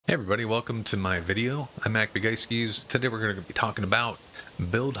Hey everybody, welcome to my video. I'm Macbigicekeys. Today we're going to be talking about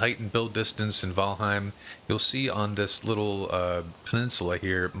build height and build distance in Valheim. You'll see on this little peninsula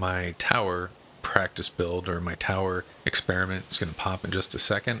here my tower practice build, or my tower experiment. It's going to pop in just a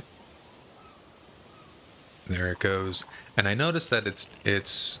second. There it goes. And I noticed that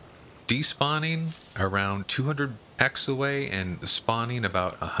it's despawning around 200x away and spawning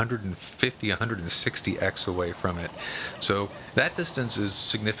about 150, 160x away from it. So that distance is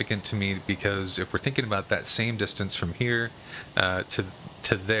significant to me, because if we're thinking about that same distance from here to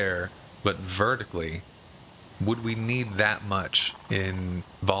there, but vertically, would we need that much in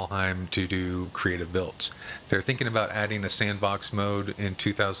Valheim to do creative builds? They're thinking about adding a sandbox mode in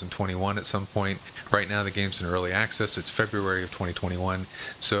 2021 at some point. Right now the game's in early access. It's February of 2021.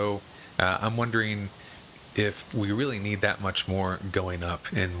 So I'm wondering if we really need that much more going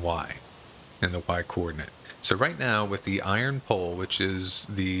up in Y, in the Y coordinate. So right now with the iron pole, which is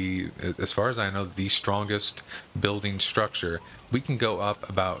as far as I know, the strongest building structure, we can go up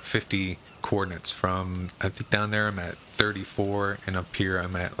about 50 coordinates. From, I think down there I'm at 34, and up here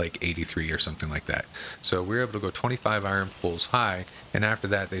I'm at like 83 or something like that. So we're able to go 25 iron poles high, and after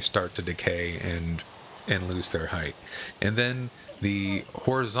that they start to decay and lose their height. And then the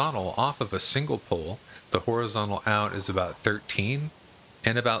horizontal off of a single pole, the horizontal out is about 13,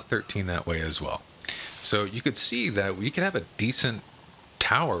 and about 13 that way as well. So you could see that we could have a decent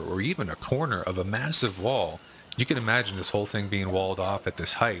tower, or even a corner of a massive wall. You can imagine this whole thing being walled off at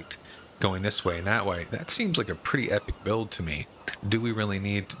this height, going this way and that way. That seems like a pretty epic build to me. Do we really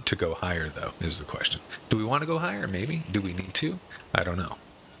need to go higher, though, is the question. Do we want to go higher? Maybe. Do we need to? I don't know.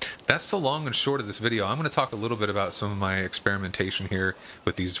 That's the long and short of this video. I'm going to talk a little bit about some of my experimentation here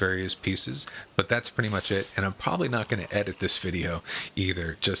with these various pieces, but that's pretty much it. And I'm probably not going to edit this video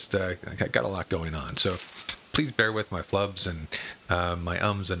either. Just I got a lot going on. So please bear with my flubs and my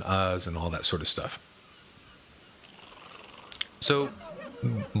ums and uhs and all that sort of stuff. So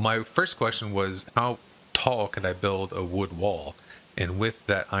my first question was, how tall could I build a wood wall? And with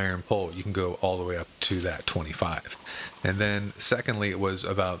that iron pole, you can go all the way up to that 25. And then secondly, it was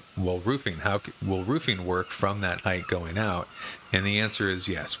about, well, roofing. How will roofing work from that height going out? And the answer is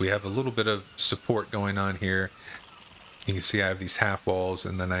yes. We have a little bit of support going on here. You can see I have these half walls,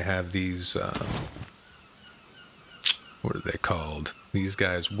 and then I have these, what are they called? These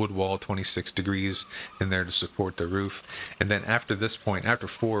guys, wood wall 26 degrees in there to support the roof. And then after this point, after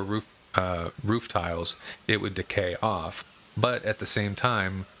 4 roof tiles, it would decay off. But at the same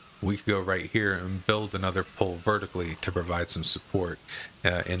time, we could go right here and build another pole vertically to provide some support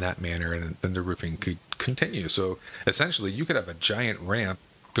in that manner, and then the roofing could continue. So essentially, you could have a giant ramp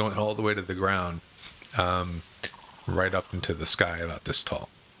going all the way to the ground, right up into the sky, about this tall.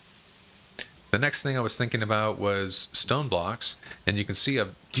 The next thing I was thinking about was stone blocks, and you can see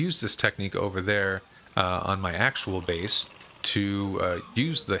I've used this technique over there on my actual base to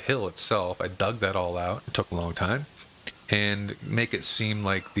use the hill itself. I dug that all out. It took a long time. And make it seem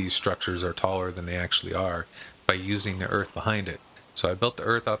like these structures are taller than they actually are by using the earth behind it. So I built the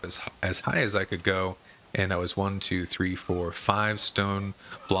earth up as high as I could go, and that was 1, 2, 3, 4, 5 stone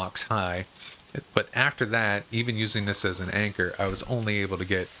blocks high. But after that, even using this as an anchor, I was only able to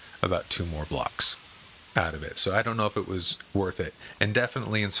get about 2 more blocks out of it. So I don't know if it was worth it. And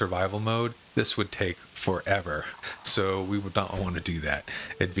definitely in survival mode, this would take forever. So we would not want to do that.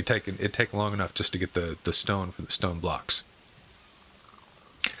 It'd take long enough just to get the stone for the stone blocks.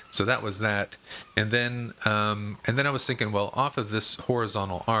 So that was that. And then I was thinking, well, off of this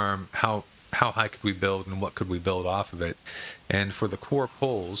horizontal arm, how high could we build, and what could we build off of it? And for the core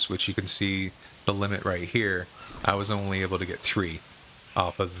poles, which you can see the limit right here, I was only able to get 3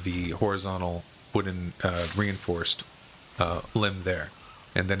 off of the horizontal wooden reinforced limb there.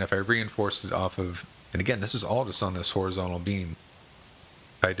 And then if I reinforced it off of, and again, this is all just on this horizontal beam,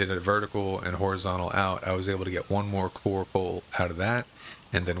 if I did a vertical and horizontal out, I was able to get 1 more core pole out of that,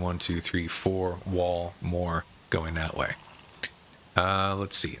 and then 1, 2, 3, 4 wall more going that way.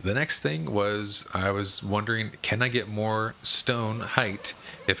 Let's see. The next thing was, I was wondering, can I get more stone height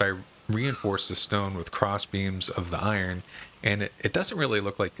if I reinforce the stone with cross beams of the iron? And it doesn't really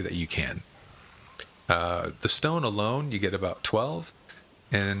look like that you can. The stone alone, you get about 12,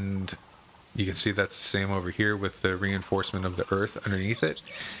 and you can see that's the same over here with the reinforcement of the earth underneath it.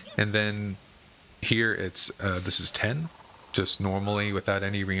 And then here it's this is 10, just normally without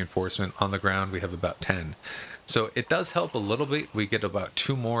any reinforcement on the ground. We have about 10. So it does help a little bit. We get about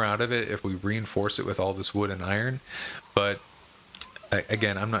 2 more out of it if we reinforce it with all this wood and iron. But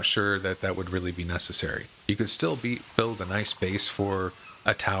again, I'm not sure that that would really be necessary. You could still build a nice base for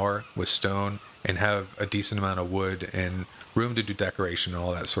a tower with stone and have a decent amount of wood and room to do decoration and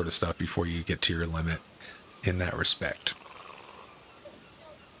all that sort of stuff before you get to your limit in that respect.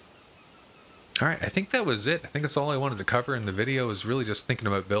 All right, I think that was it. I think that's all I wanted to cover in the video, is really just thinking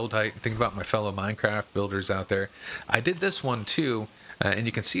about build height and thinking about my fellow Minecraft builders out there. I did this one too, and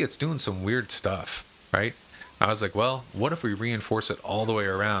you can see it's doing some weird stuff, right? I was like, well, what if we reinforce it all the way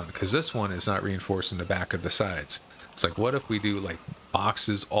around? Because this one is not reinforcing the back of the sides. It's like, what if we do like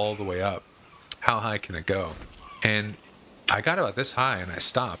boxes all the way up? How high can it go? And I got about this high and I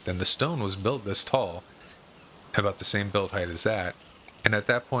stopped, and the stone was built this tall, about the same build height as that. And at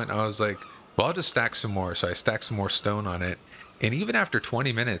that point I was like, well, I'll just stack some more. So I stacked some more stone on it, and even after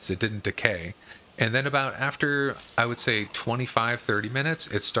 20 minutes it didn't decay. And then about after, I would say 25-30 minutes,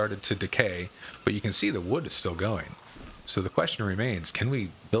 it started to decay, but you can see the wood is still going. So the question remains, can we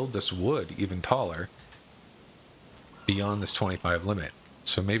build this wood even taller beyond this 25 limit?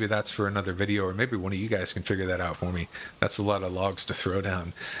 So maybe that's for another video, or maybe one of you guys can figure that out for me. That's a lot of logs to throw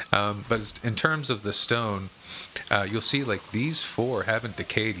down. But in terms of the stone, you'll see like these 4 haven't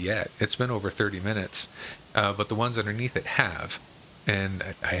decayed yet. It's been over 30 minutes, but the ones underneath it have, and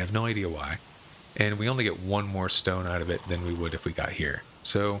I have no idea why. And we only get 1 more stone out of it than we would if we got here.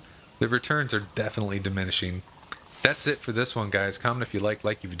 So the returns are definitely diminishing. That's it for this one, guys. Comment if you like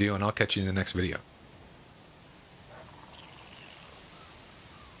if you do, and I'll catch you in the next video.